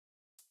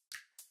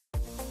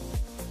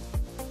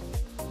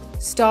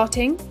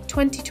starting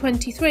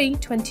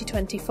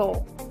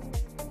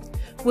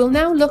 2023-2024. We'll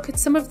now look at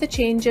some of the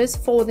changes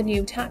for the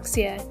new tax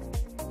year.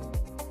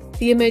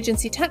 The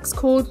emergency tax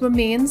code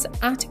remains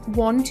at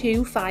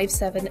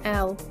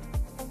 1257L.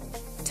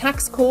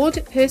 Tax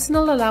code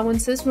personal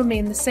allowances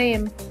remain the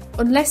same,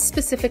 unless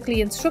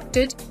specifically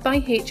instructed by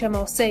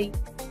HMRC.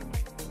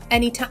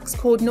 Any tax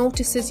code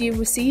notices you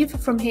receive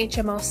from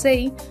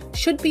HMRC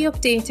should be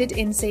updated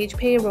in Sage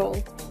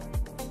Payroll.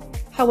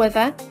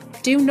 However,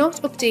 do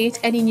not update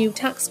any new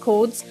tax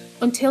codes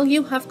until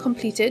you have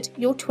completed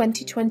your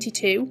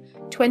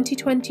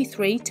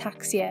 2022-2023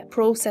 tax year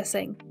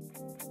processing.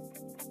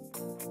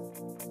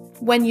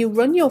 When you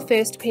run your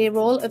first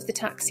payroll of the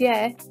tax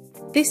year,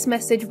 this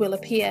message will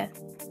appear.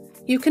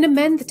 You can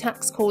amend the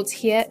tax codes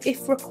here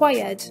if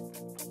required.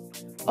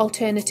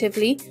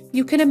 Alternatively,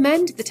 you can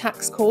amend the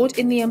tax code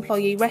in the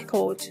employee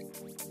record.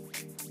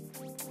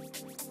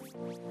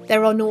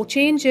 There are no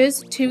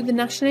changes to the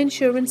national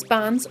insurance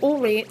bands or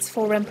rates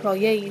for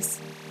employees.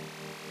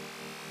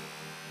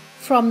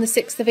 From the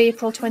 6th of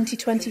April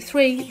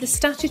 2023, the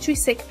statutory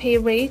sick pay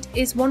rate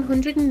is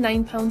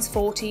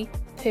 £109.40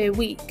 per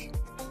week.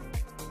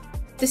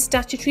 The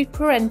statutory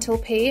parental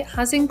pay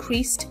has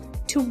increased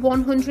to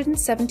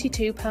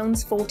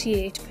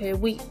 £172.48 per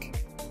week.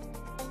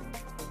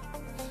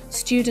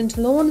 Student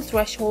loan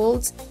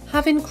thresholds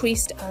have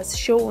increased as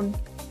shown.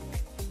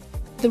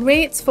 The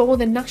rates for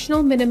the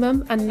national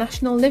minimum and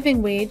national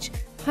living wage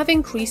have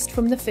increased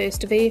from the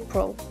 1st of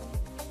April.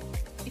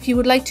 If you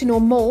would like to know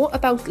more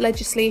about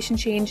legislation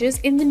changes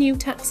in the new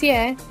tax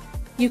year,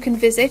 you can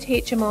visit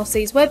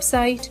HMRC's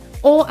website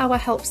or our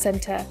help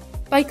centre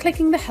by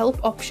clicking the help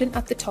option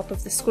at the top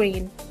of the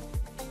screen.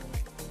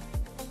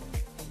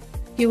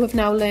 You have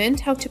now learned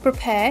how to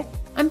prepare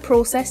and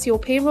process your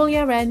payroll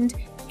year end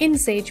in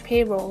Sage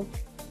Payroll.